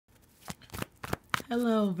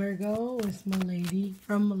Hello, Virgo. It's Malady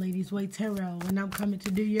from Maladys Way Tarot, and I'm coming to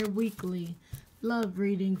do your weekly love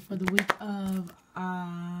reading for the week of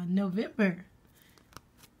November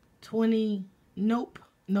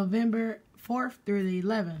 4th through the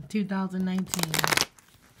 11th, 2019.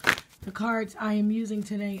 The cards I am using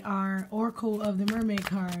today are Oracle of the Mermaid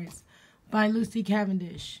cards by Lucy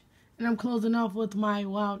Cavendish, and I'm closing off with my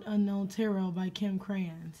Wild Unknown Tarot by Kim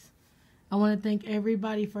Crayons. I want to thank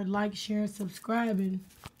everybody for sharing, subscribing,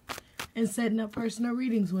 and setting up personal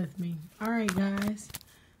readings with me. Alright, guys.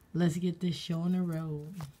 Let's get this show on the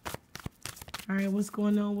road. Alright, what's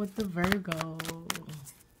going on with the Virgo?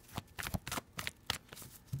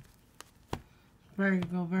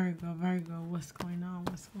 Virgo, what's going on?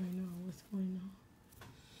 What's going on? What's going on?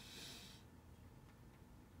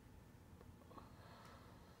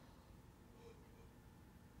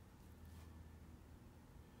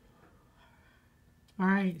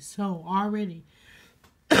 Alright, so already,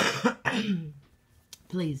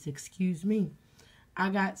 please excuse me. I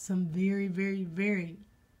got some very, very, very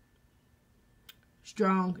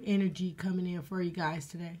strong energy coming in for you guys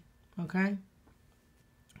today. Okay?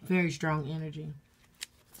 Very strong energy.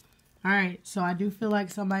 Alright, so I do feel like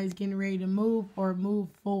somebody's getting ready to move or move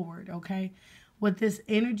forward. Okay? With this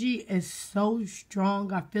energy is so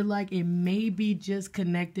strong, I feel like it may be just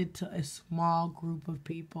connected to a small group of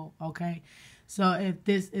people. Okay? So if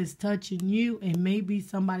this is touching you, it may be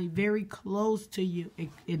somebody very close to you.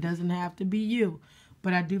 It doesn't have to be you.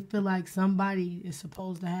 But I do feel like somebody is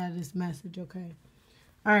supposed to have this message, okay?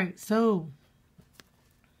 All right, so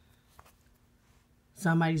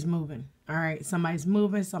somebody's moving. All right, somebody's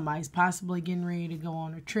moving. Somebody's possibly getting ready to go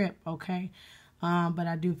on a trip, okay? But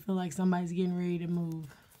I do feel like somebody's getting ready to move.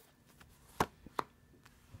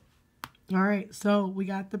 All right, so we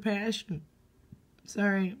got the passion.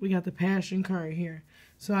 Sorry, we got the passion card here.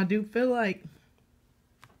 So I do feel like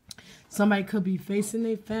somebody could be facing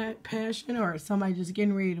their passion, or somebody just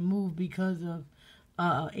getting ready to move because of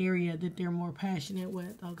an area that they're more passionate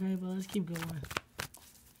with. Okay, but let's keep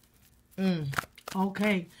going.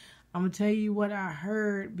 Okay, I'm going to tell you what I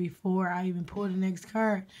heard before I even pull the next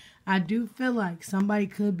card. I do feel like somebody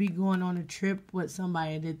could be going on a trip with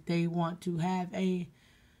somebody that they want to have a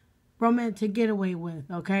romantic getaway with,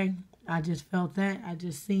 okay? I just felt that. I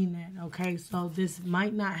just seen that. Okay, so this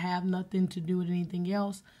might not have nothing to do with anything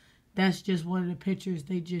else. That's just one of the pictures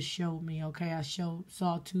they just showed me. Okay, I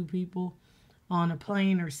saw two people on a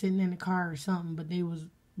plane or sitting in a car or something, but they was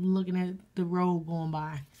looking at the road going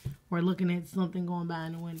by or looking at something going by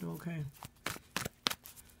in the window. Okay.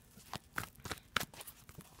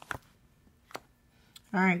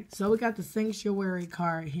 All right, so we got the sanctuary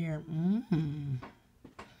card here.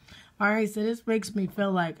 Alright, so this makes me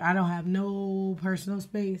feel like I don't have no personal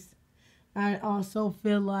space. I also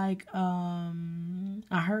feel like I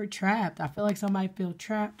heard trapped. I feel like somebody feel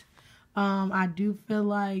trapped. I do feel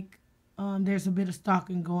like there's a bit of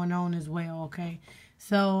stalking going on as well, okay?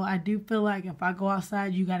 So I do feel like if I go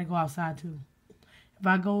outside, you got to go outside too. If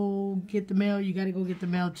I go get the mail, you got to go get the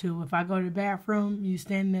mail too. If I go to the bathroom, you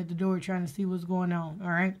standing at the door trying to see what's going on,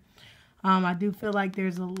 alright? I do feel like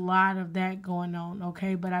there's a lot of that going on,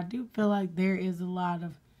 okay? But I do feel like there is a lot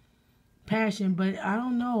of passion, but I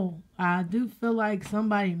don't know. I do feel like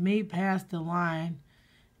somebody may pass the line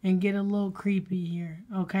and get a little creepy here,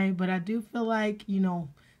 okay? But I do feel like, you know,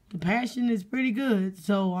 the passion is pretty good.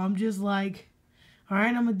 So I'm just like, all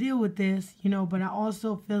right, I'm going to deal with this, you know? But I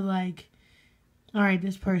also feel like, all right,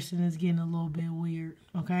 this person is getting a little bit weird,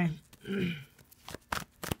 okay?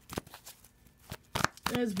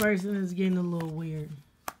 This person is getting a little weird.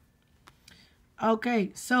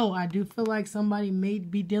 Okay, so I do feel like somebody may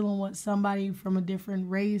be dealing with somebody from a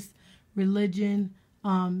different race, religion.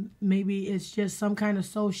 Maybe it's just some kind of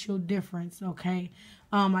social difference, okay?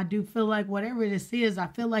 I do feel like whatever this is, I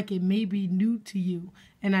feel like it may be new to you.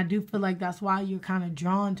 And I do feel like that's why you're kind of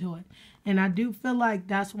drawn to it. And I do feel like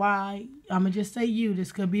that's why, I'm going to just say you,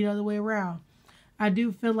 this could be the other way around. I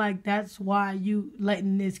do feel like that's why you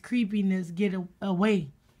letting this creepiness get away.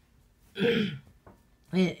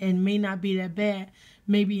 It may not be that bad.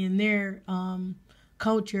 Maybe in their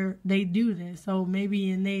culture, they do this. So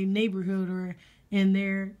maybe in their neighborhood or in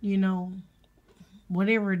their, you know,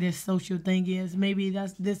 whatever this social thing is, maybe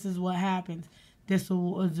this is what happens. This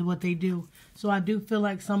is what they do. So I do feel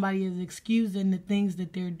like somebody is excusing the things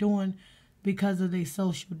that they're doing because of their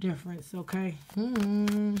social difference, okay?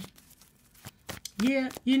 Yeah,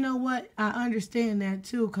 you know what? I understand that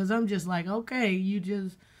too, because I'm just like, okay, you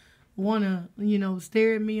just want to, you know,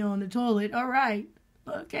 stare at me on the toilet. All right,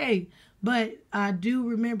 okay. But I do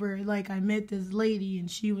remember, like, I met this lady,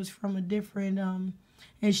 and she was from a different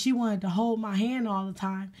And she wanted to hold my hand all the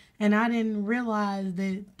time. And I didn't realize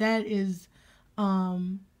that is,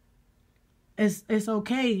 it's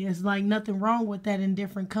okay. It's like nothing wrong with that in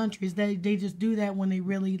different countries. They just do that when they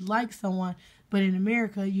really like someone. But in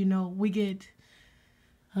America, you know, we get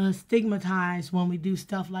stigmatized when we do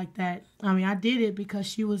stuff like that. I mean, I did it because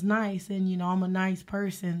she was nice, and you know, I'm a nice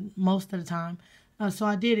person most of the time. So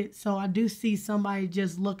I did it. So I do see somebody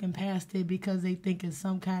just looking past it because they think it's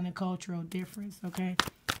some kind of cultural difference, okay?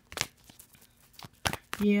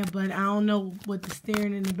 Yeah, but I don't know what the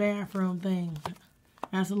staring in the bathroom thing.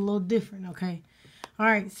 That's a little different, okay? All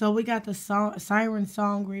right, so we got the siren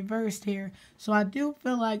song reversed here. So I do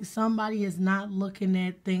feel like somebody is not looking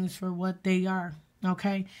at things for what they are,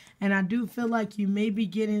 okay? And I do feel like you may be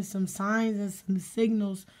getting some signs and some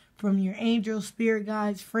signals from your angel, spirit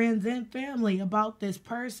guides, friends, and family about this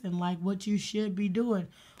person, like what you should be doing,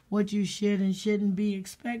 what you should and shouldn't be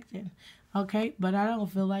expecting, okay? But I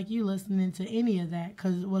don't feel like you listening to any of that,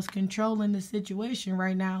 because what's controlling the situation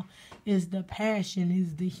right now is the passion,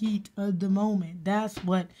 is the heat of the moment. That's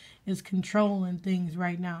what is controlling things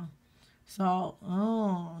right now. So,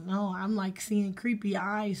 oh, no, I'm like seeing creepy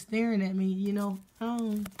eyes staring at me, you know.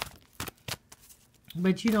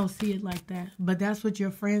 But you don't see it like that. But that's what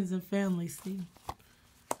your friends and family see.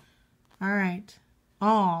 All right.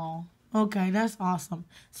 Oh, okay, that's awesome.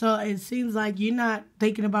 So it seems like you're not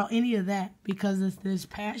thinking about any of that because it's this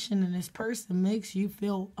passion, and this person makes you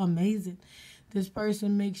feel amazing. This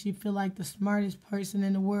person makes you feel like the smartest person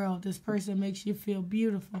in the world. This person makes you feel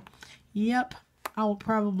beautiful. Yep, I will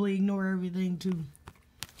probably ignore everything too.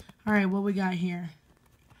 All right, what we got here?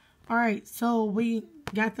 All right, so we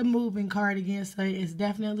got the moving card again. So it's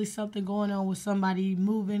definitely something going on with somebody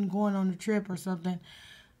moving, going on a trip or something.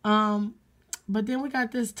 But then we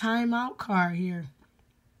got this timeout card here.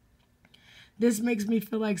 This makes me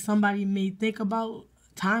feel like somebody may think about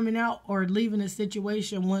timing out or leaving a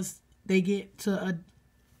situation once they get to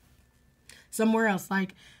somewhere else.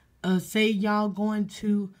 Like, say y'all going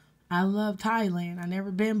to, I love Thailand. I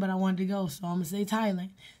never been, but I wanted to go, so I'm going to say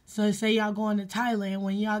Thailand. So say y'all going to Thailand.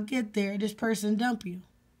 When y'all get there, this person dump you.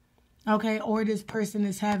 Okay, or this person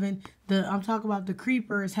is having I'm talking about the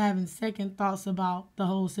creeper is having second thoughts about the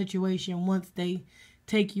whole situation once they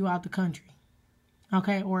take you out the country.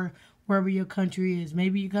 Okay, or wherever your country is.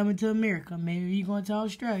 Maybe you're coming to America. Maybe you're going to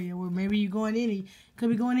Australia. Or maybe you're going could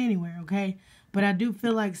be going anywhere, okay? But I do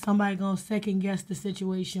feel like somebody going to second guess the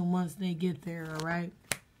situation once they get there, all right?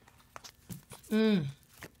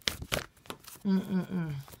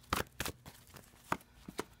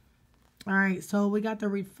 All right, so we got the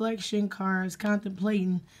reflection cards,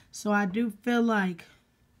 contemplating. So I do feel like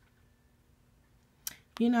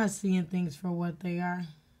you're not seeing things for what they are.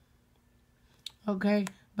 Okay,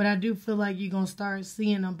 but I do feel like you're going to start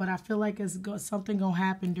seeing them. But I feel like something going to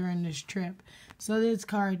happen during this trip. So this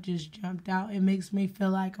card just jumped out. It makes me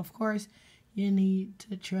feel like, of course, you need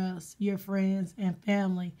to trust your friends and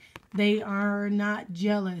family. They are not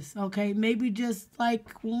jealous, okay? Maybe just like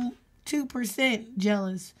 2%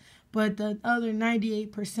 jealous. But the other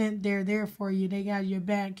 98%, they're there for you. They got your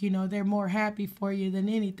back. You know, they're more happy for you than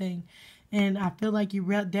anything. And I feel like you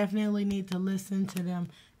definitely need to listen to them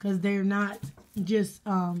because they're not just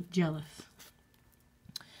jealous.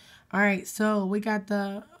 All right, so we got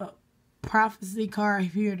the prophecy card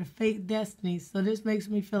here, the fate destiny. So this makes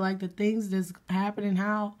me feel like the things that's happening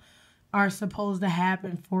how are supposed to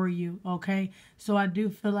happen for you, okay? So I do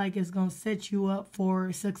feel like it's going to set you up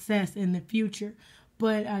for success in the future.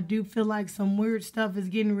 But I do feel like some weird stuff is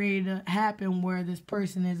getting ready to happen where this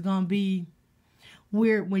person is going to be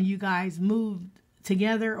weird when you guys move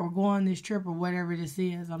together or go on this trip or whatever this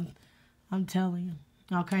is. I'm telling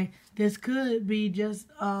you. Okay? This could be just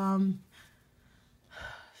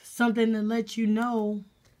something to let you know.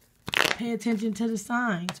 Pay attention to the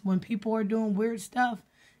signs. When people are doing weird stuff,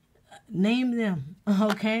 name them.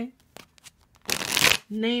 Okay?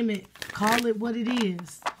 Name it. Call it what it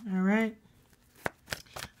is. All right?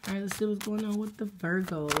 All right, let's see what's going on with the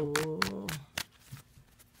Virgo.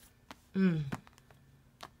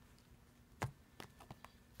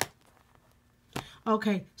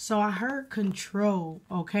 Okay, so I heard control,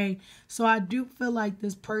 okay? So I do feel like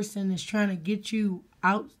this person is trying to get you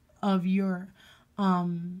out of your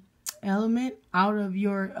element, out of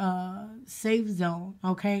your safe zone,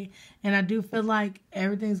 okay? And I do feel like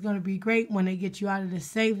everything's going to be great when they get you out of the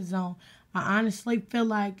safe zone. I honestly feel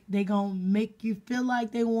like they're going to make you feel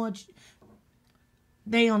like they want you.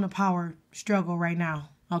 They on a power struggle right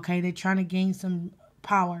now, okay? They're trying to gain some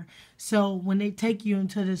power. So when they take you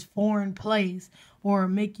into this foreign place or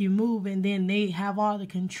make you move, and then they have all the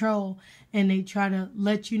control and they try to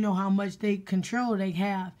let you know how much control they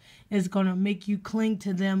have. It's going to make you cling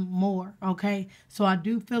to them more, okay? So I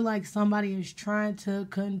do feel like somebody is trying to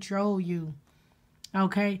control you,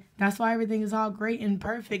 okay? That's why everything is all great and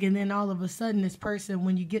perfect, and then all of a sudden this person,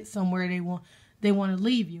 when you get somewhere, they want to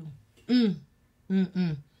leave you.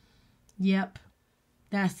 Yep.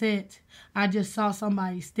 That's it. I just saw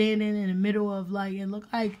somebody standing in the middle of, like, it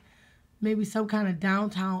looked like maybe some kind of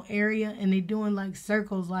downtown area, and they doing like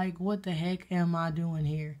circles, like, what the heck am I doing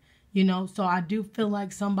here? You know, so I do feel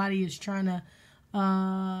like somebody is trying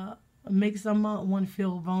to make someone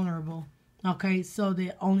feel vulnerable. Okay, so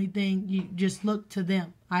the only thing, you just look to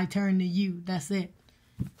them. I turn to you. That's it.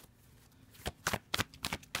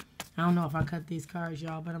 I don't know if I cut these cards,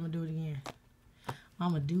 y'all, but I'm going to do it again.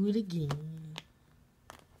 I'm going to do it again.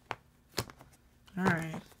 All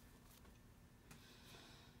right.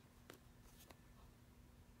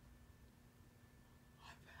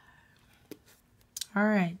 All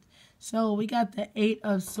right. So we got the 8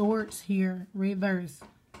 of Swords here, reverse.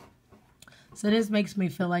 So this makes me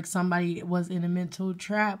feel like somebody was in a mental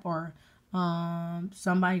trap, or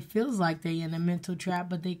somebody feels like they in a mental trap,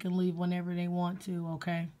 but they can leave whenever they want to,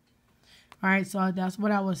 okay? All right, so that's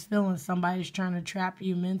what I was feeling. Somebody's trying to trap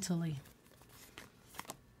you mentally.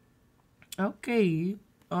 Okay.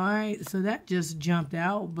 All right, so that just jumped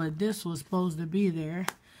out, but this was supposed to be there.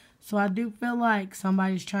 So I do feel like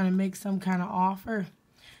somebody's trying to make some kind of offer.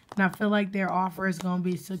 And I feel like their offer is going to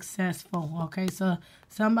be successful, okay? So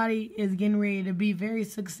somebody is getting ready to be very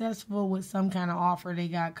successful with some kind of offer they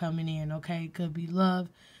got coming in, okay? Could be love,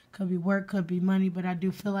 could be work, could be money. But I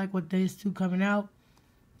do feel like with these two coming out,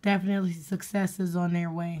 definitely success is on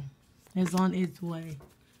their way. It's on its way.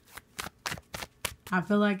 I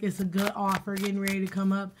feel like it's a good offer getting ready to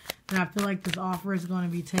come up. And I feel like this offer is going to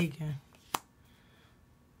be taken.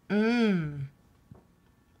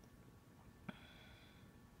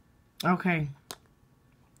 Okay.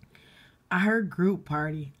 I heard group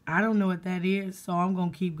party. I don't know what that is, so I'm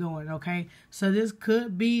going to keep going, okay? So this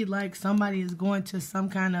could be like somebody is going to some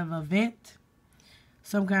kind of event,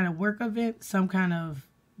 some kind of work event, some kind of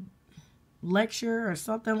lecture or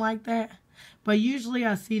something like that. But usually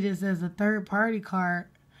I see this as a third party card.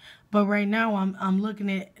 But right now I'm looking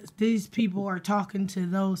at these people are talking to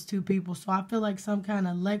those two people. So I feel like some kind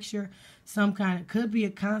of lecture, some kind of, could be a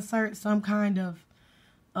concert, some kind of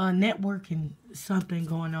networking, something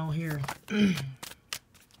going on here.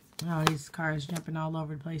 Oh, these cards jumping all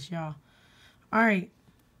over the place, y'all. All right.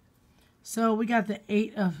 So we got the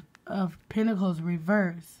 8 of Pentacles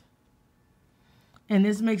reverse. And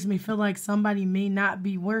this makes me feel like somebody may not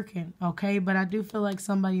be working, okay? But I do feel like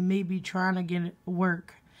somebody may be trying to get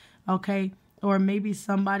work, okay? Or maybe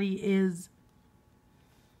somebody is...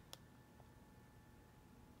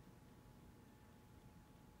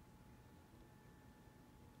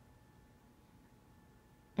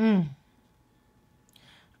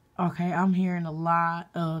 Okay, I'm hearing a lot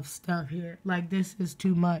of stuff here. Like, this is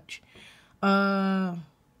too much. So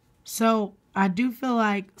I do feel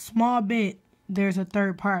like small bit, there's a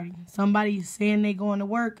third party. Somebody saying they going to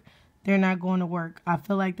work, they're not going to work. I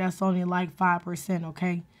feel like that's only like 5%,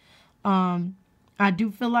 okay? I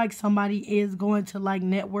do feel like somebody is going to like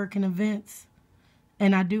networking events.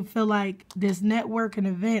 And I do feel like this networking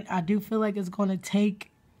event, I do feel like it's going to take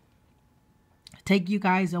you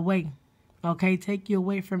guys away. Okay, take you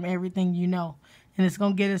away from everything you know. And it's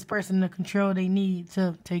going to get this person the control they need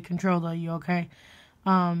to take control of you, okay?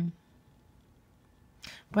 But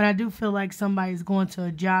I do feel like somebody's going to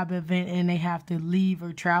a job event and they have to leave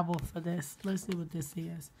or travel for this. Let's see what this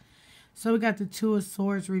is. So we got the 2 of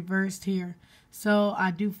Swords reversed here. So I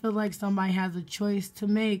do feel like somebody has a choice to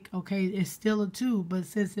make. Okay, it's still a 2, but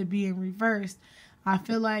since it being reversed, I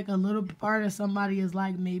feel like a little part of somebody is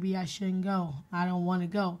like, maybe I shouldn't go. I don't want to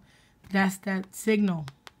go. That's that signal.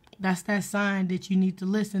 That's that sign that you need to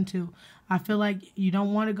listen to. I feel like you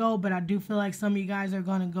don't want to go, but I do feel like some of you guys are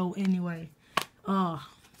going to go anyway. I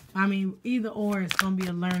mean, either or, it's going to be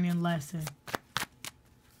a learning lesson.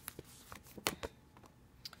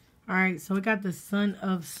 All right, so we got the Son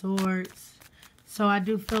of Swords. So I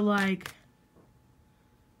do feel like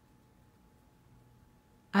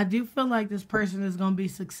this person is going to be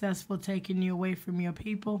successful taking you away from your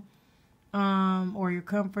people. Or your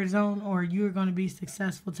comfort zone, or you're going to be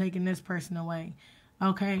successful taking this person away.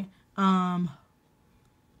 Okay. I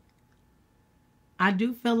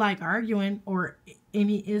do feel like arguing or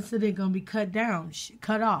any incident going to be cut down,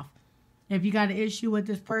 cut off. If you got an issue with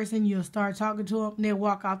this person, you'll start talking to them, they'll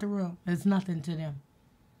walk out the room. It's nothing to them.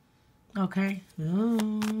 Okay. All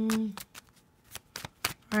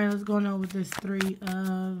All right, let's go on with this Three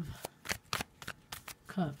of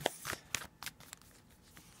Cups.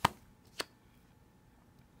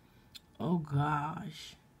 Oh,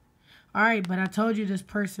 gosh. All right, but I told you this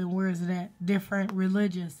person, where is it at? Different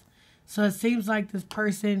religious. So it seems like this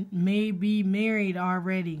person may be married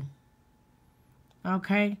already.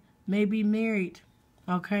 Okay? May be married.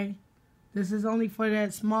 Okay? This is only for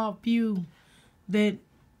that small few that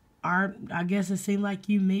are, I guess it seems like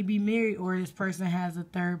you may be married, or this person has a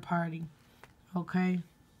third party. Okay?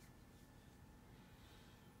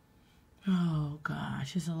 Oh,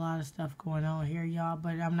 gosh. There's a lot of stuff going on here, y'all,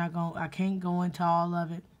 but I can't go into all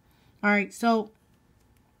of it. All right, so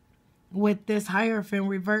with this Hierophant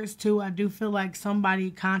reverse too, I do feel like somebody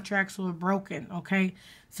contracts were broken, okay?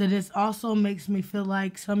 So this also makes me feel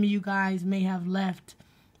like some of you guys may have left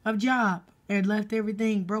a job and left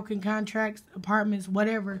everything, broken contracts, apartments,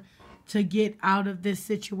 whatever, to get out of this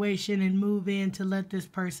situation and move in to let this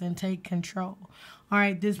person take control. All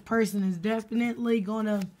right, this person is definitely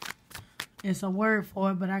gonna, it's a word for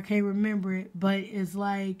it, but I can't remember it, but it's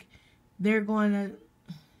like they're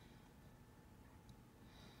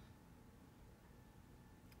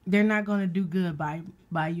not going to do good by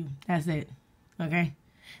you. That's it. Okay?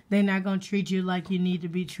 They're not going to treat you like you need to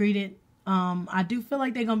be treated. I do feel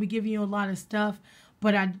like they're going to be giving you a lot of stuff,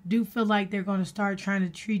 but I do feel like they're going to start trying to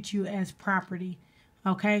treat you as property.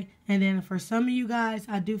 Okay? And then for some of you guys,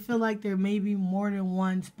 I do feel like there may be more than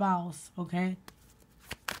one spouse. Okay?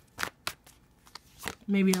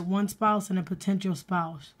 Maybe one spouse and a potential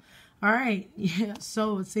spouse. All right, yeah,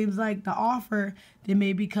 so it seems like the offer that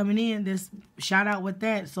may be coming in, this shout out with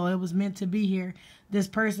that, so it was meant to be here. This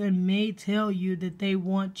person may tell you that they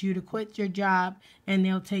want you to quit your job and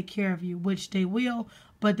they'll take care of you, which they will,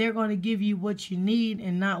 but they're going to give you what you need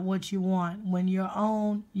and not what you want. When you're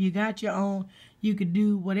own, you got your own, you could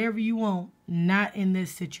do whatever you want, not in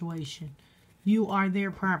this situation. You are their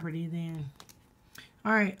property then.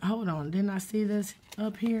 All right, hold on. Didn't I see this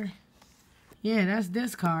up here? Yeah, that's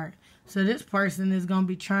this card. So this person is going to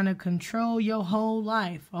be trying to control your whole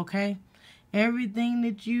life, okay? Everything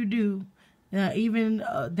that you do, even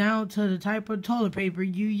down to the type of toilet paper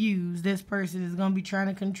you use, this person is going to be trying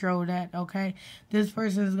to control that, okay? This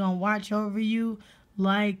person is going to watch over you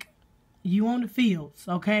like you on the fields,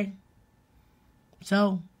 okay?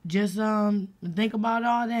 So just think about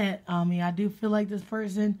all that. I do feel like this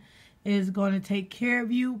person is going to take care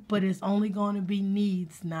of you, but it's only going to be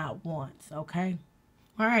needs, not wants, okay?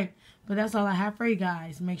 All right, but that's all I have for you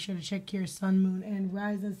guys. Make sure to check your sun, moon, and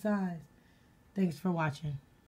rising signs. Thanks for watching.